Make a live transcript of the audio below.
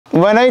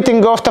When I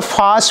think of the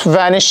fast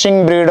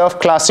vanishing breed of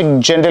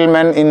classic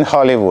gentlemen in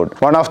Hollywood,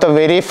 one of the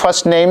very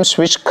first names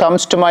which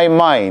comes to my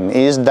mind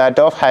is that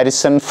of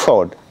Harrison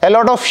Ford. A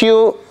lot of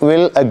you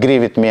will agree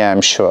with me, I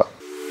am sure.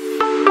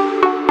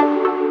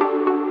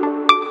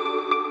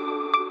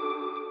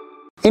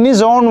 In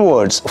his own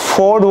words,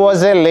 Ford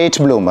was a late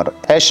bloomer,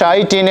 a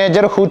shy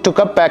teenager who took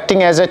up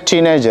acting as a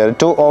teenager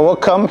to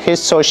overcome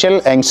his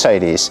social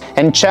anxieties.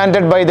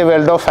 Enchanted by the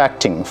world of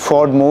acting,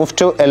 Ford moved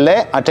to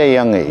LA at a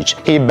young age.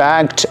 He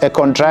bagged a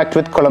contract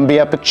with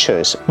Columbia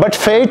Pictures. But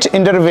fate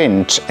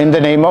intervened in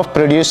the name of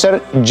producer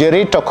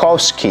Jerry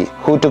Tokowski,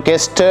 who took a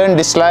stern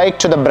dislike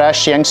to the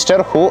brash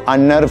youngster who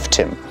unnerved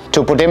him.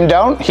 To put him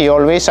down, he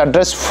always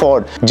addressed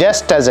Ford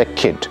just as a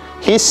kid.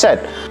 He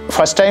said,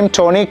 first time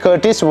Tony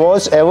Curtis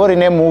was ever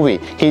in a movie,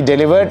 he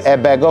delivered a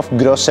bag of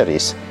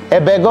groceries.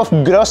 A bag of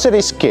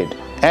groceries, kid.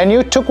 And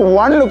you took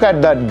one look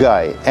at that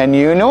guy and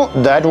you know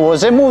that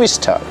was a movie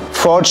star.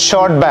 Ford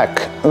shot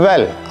back,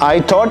 well,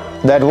 I thought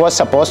that was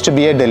supposed to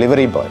be a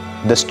delivery boy.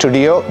 The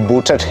studio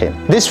booted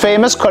him. This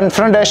famous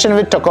confrontation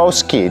with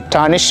Tokowski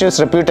tarnished his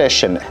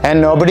reputation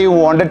and nobody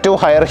wanted to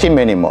hire him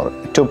anymore.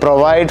 To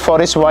provide for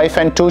his wife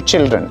and 2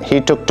 children,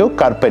 he took to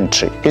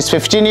carpentry. His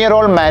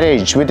 15-year-old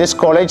marriage with his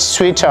college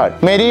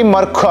sweetheart, Mary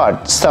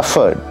Marquardt,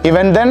 suffered.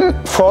 Even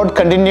then, Ford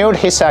continued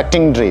his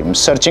acting dream,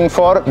 searching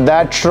for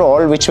that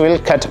role which will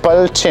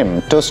catapult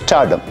him to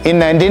stardom. In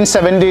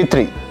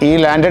 1973, he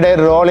landed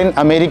a role in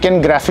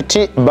American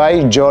Graffiti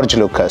by George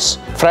Lucas.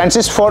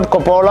 Francis Ford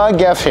Coppola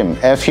gave him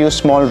a few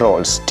small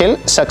roles. Still,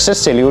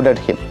 success eluded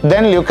him.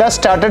 Then Lucas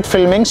started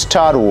filming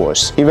Star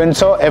Wars. Even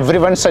though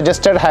everyone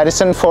suggested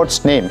Harrison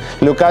Ford's name,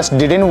 Lucas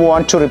didn't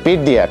want to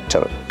repeat the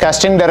actor.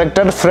 Casting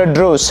director Fred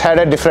Roos had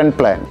a different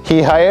plan.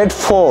 He hired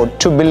Ford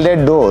to build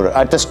a door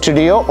at the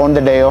studio on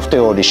the day of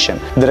the audition.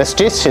 The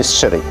rest is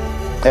history.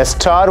 A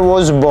star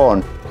was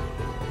born.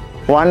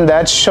 One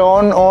that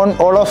shone on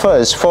all of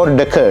us for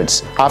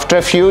decades. After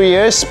a few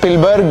years,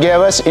 Spielberg gave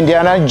us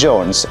Indiana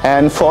Jones,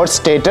 and Ford's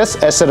status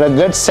as a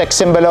rugged sex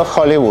symbol of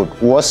Hollywood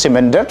was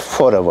cemented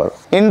forever.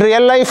 In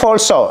real life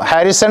also,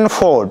 Harrison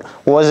Ford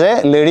was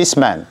a ladies'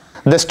 man.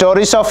 The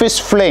stories of his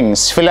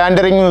flings,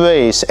 philandering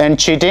ways and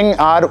cheating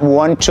are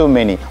one too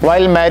many.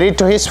 While married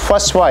to his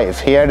first wife,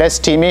 he had a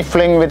steamy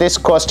fling with his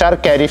co-star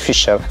Carrie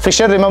Fisher.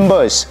 Fisher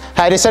remembers,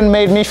 Harrison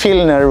made me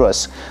feel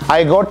nervous.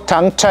 I got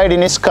tongue-tied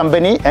in his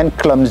company and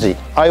clumsy.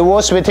 I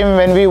was with him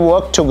when we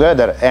worked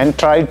together and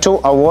tried to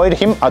avoid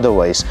him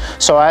otherwise,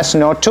 so as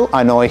not to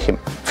annoy him.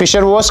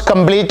 Fisher was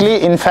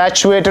completely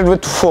infatuated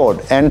with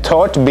Ford and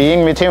thought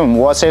being with him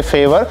was a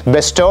favor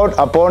bestowed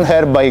upon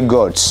her by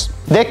gods.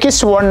 They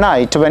kissed one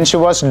night when she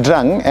was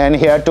drunk and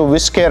he had to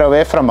whisk her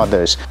away from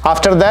others.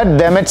 After that,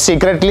 they met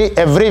secretly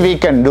every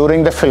weekend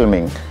during the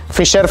filming.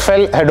 Fisher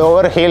fell head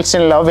over heels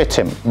in love with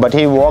him, but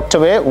he walked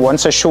away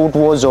once the shoot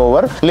was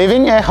over,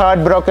 leaving a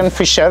heartbroken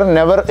Fisher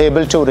never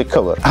able to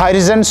recover.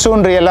 Harrison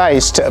soon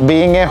realized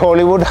being a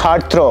Hollywood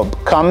heartthrob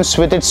comes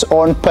with its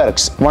own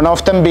perks, one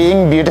of them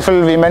being beautiful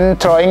women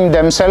throwing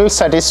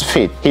themselves at his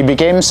feet. He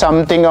became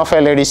something of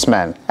a ladies'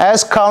 man.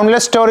 As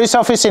countless stories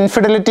of his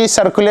infidelity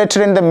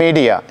circulated in the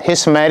media,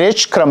 his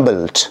marriage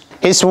crumbled.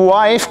 His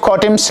wife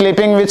caught him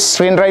sleeping with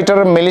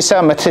screenwriter Melissa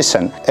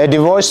Mathison. A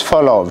divorce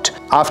followed.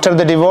 After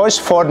the divorce,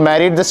 Ford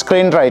married the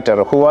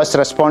screenwriter who was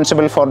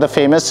responsible for the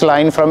famous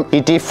line from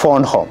E.T.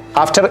 Phone Home.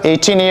 After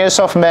 18 years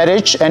of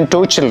marriage and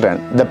 2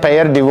 children, the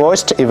pair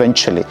divorced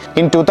eventually.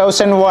 In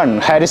 2001,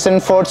 Harrison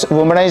Ford's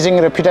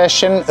womanizing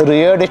reputation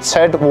reared its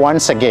head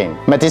once again.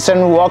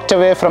 Mathison walked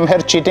away from her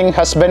cheating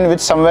husband with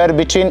somewhere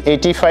between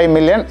 $85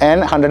 million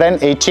and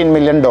 $118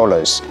 million,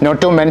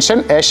 not to mention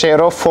a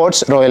share of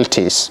Ford's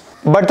royalties.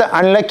 But the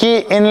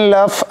unlucky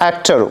in-love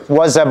actor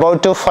was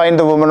about to find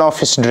the woman of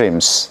his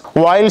dreams.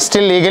 While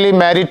still legally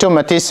married to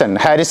Mathison,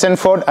 Harrison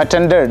Ford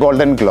attended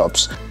Golden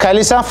Globes.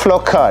 Calissa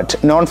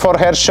Flockhart, known for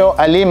her show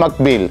Ali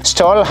McBeal,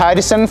 stole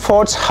Harrison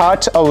Ford's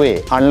heart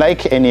away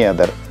unlike any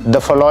other.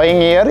 The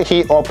following year,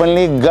 he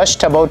openly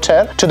gushed about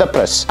her to the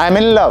press. I'm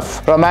in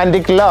love.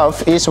 Romantic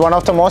love is one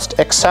of the most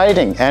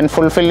exciting and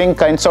fulfilling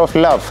kinds of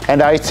love,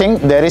 and I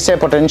think there is a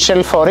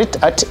potential for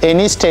it at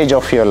any stage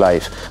of your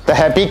life. The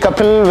happy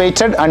couple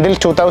waited until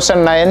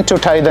 2009 to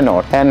tie the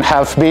knot and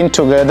have been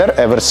together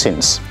ever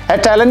since. A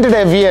talented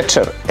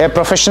aviator, a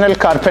professional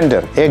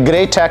carpenter, a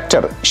great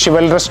actor,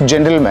 chivalrous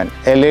gentleman,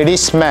 a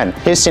ladies' man,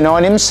 his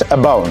synonyms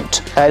abound.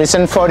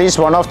 Harrison Ford is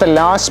one of the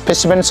last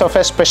specimens of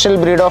a special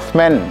breed of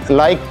men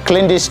like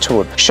Clint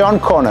Eastwood, Sean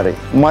Connery,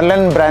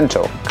 Marlon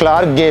Brando,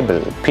 Clark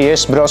Gable,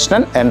 Pierce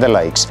Brosnan and the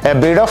likes. A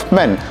breed of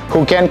men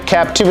who can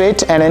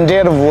captivate an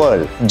entire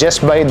world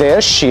just by their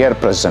sheer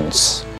presence.